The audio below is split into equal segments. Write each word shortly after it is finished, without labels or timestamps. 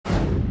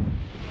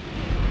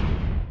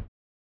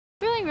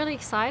feeling really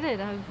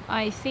excited.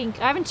 I think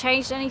I haven't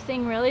changed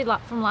anything really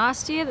from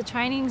last year. The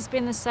training's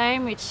been the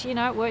same, which, you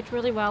know, it worked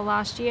really well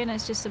last year, and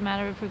it's just a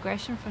matter of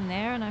progression from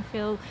there. And I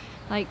feel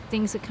like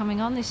things are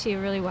coming on this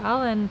year really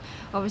well, and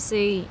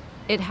obviously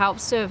it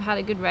helps to have had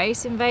a good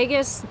race in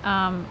Vegas.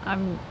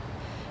 I'm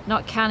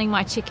not counting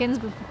my chickens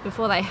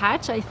before they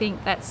hatch. I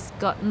think that's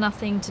got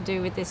nothing to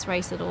do with this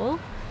race at all.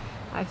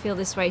 I feel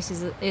this race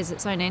is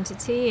its own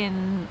entity,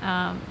 and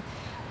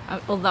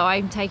although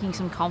I'm taking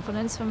some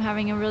confidence from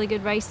having a really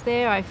good race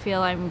there, I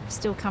feel I'm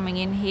still coming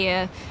in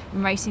here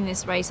and racing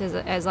this race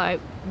as I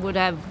would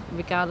have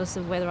regardless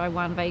of whether I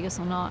won Vegas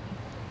or not.